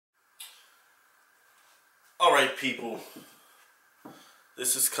Alright people,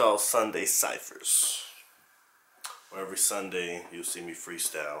 this is called Sunday Cyphers, where every Sunday you'll see me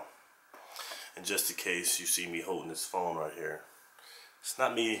freestyle. And just in case you see me holding this phone right here, it's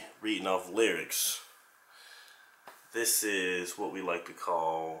not me reading off lyrics. This is what we like to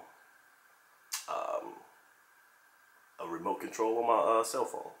call a remote control on my cell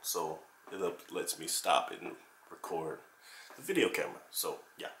phone. So it lets me stop it and record the video camera. So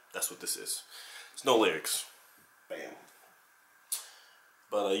yeah, that's what this is. It's no lyrics. Bam.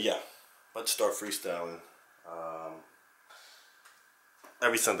 But yeah, about to start freestyling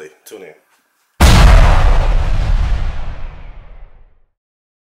every Sunday. Tune in.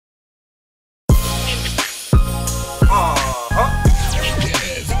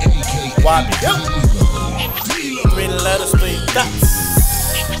 Y.b.M. 3 letters, 3 dots.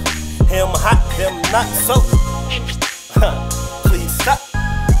 Him hot, him not so. Please stop.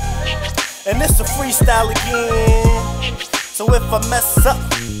 And it's a freestyle again. So if I mess up,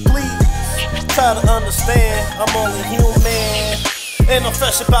 please try to understand. I'm only human, and I'm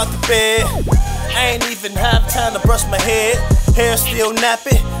fresh about the bed. I ain't even have time to brush my head. Hair still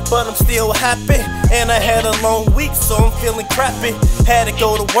nappy, but I'm still happy. And I had a long week, so I'm feeling crappy. Had to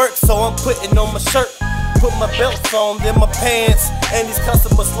go to work, so I'm putting on my shirt. Put my belts on, then my pants. And these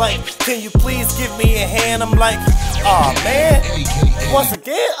customers like, can you please give me a hand? I'm like, aw man, once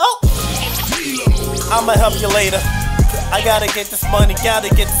again, oh, I'ma help you later. I gotta get this money, gotta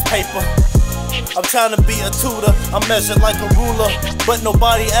get this paper. I'm trying to be a tutor, I'm measured like a ruler. But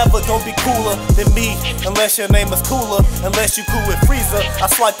nobody ever gonna be cooler than me, unless your name is Cooler. Unless you cool with Freezer, I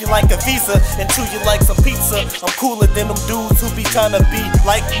swipe you like a Visa and chew you like some pizza. I'm cooler than them dudes who be trying to be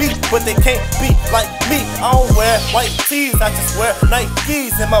like me, but they can't be like me. I don't wear white tees, I just wear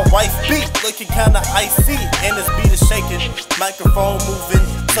Nikes. And my wife beat looking kinda icy, and this beat is shaking, microphone moving,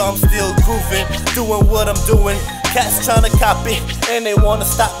 so I'm still grooving, doing what I'm doing. Cats trying to copy, and they wanna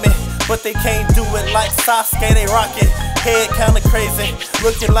stop me, but they can't do it like Sasuke, they rock it. Head kinda crazy,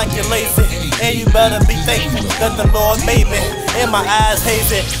 looking like you're lazy. And you better be thankful that the Lord made me. And my eyes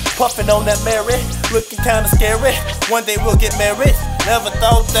hazy, puffing on that Mary, looking kinda scary. One day we'll get married. Never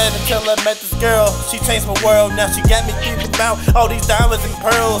thought that until I met this girl. She changed my world, now she got me thinking about all these diamonds and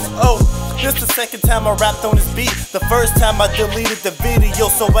pearls. Oh, this the second time I rapped on this beat. The first time I deleted the video,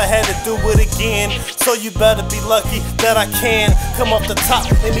 so I had to do it again. So you better be lucky that I can come off the top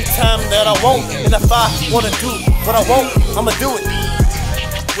anytime that I want. And if I wanna do what I want, I'ma do it.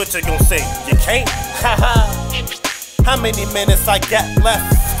 What you gonna say? You can't? Haha. How many minutes I got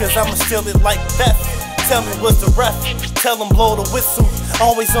left? Cause I'ma steal it like that. Tell me what's the ref? Tell them blow the whistle.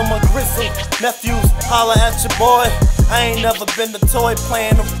 Always on my grizzle. Nephews, holla at your boy. I ain't never been the toy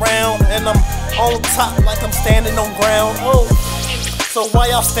playing around, and I'm on top like I'm standing on ground. Oh, so why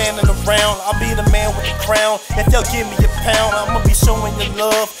y'all standing around? I'll be the man with the crown. If y'all give me a pound, I'ma be showing you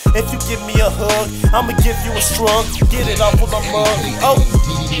love. If you give me a hug, I'ma give you a shrug. Get it off with my mug. Oh,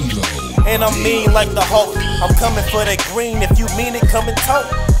 and I'm mean like the Hulk. I'm coming for that green. If you mean it, come and talk.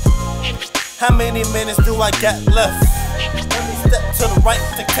 How many minutes do I got left? Let me step to the right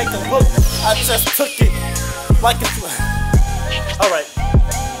to take a look. I just took it like it's... Alright,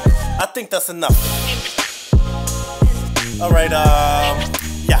 I think that's enough. Alright,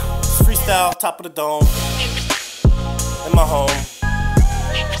 yeah, freestyle, top of the dome, in my home.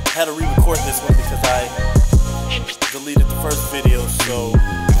 Had to re-record this one because I deleted the first video, so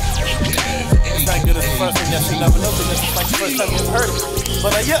it's not good as the first one. Yes, you never know, because it's like the first time you ever heard it.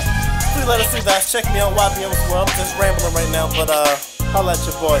 But yeah, 3 letters, 3 dots. Check me on Y.b.M as well. I'm just rambling right now, but holla at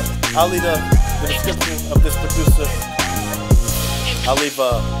your boy. I'll leave the description of this producer. I'll leave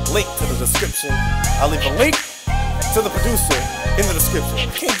a link to the description. I'll leave a link to the producer in the description. I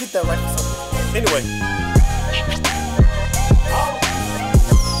can't get that right for some reason. Anyway.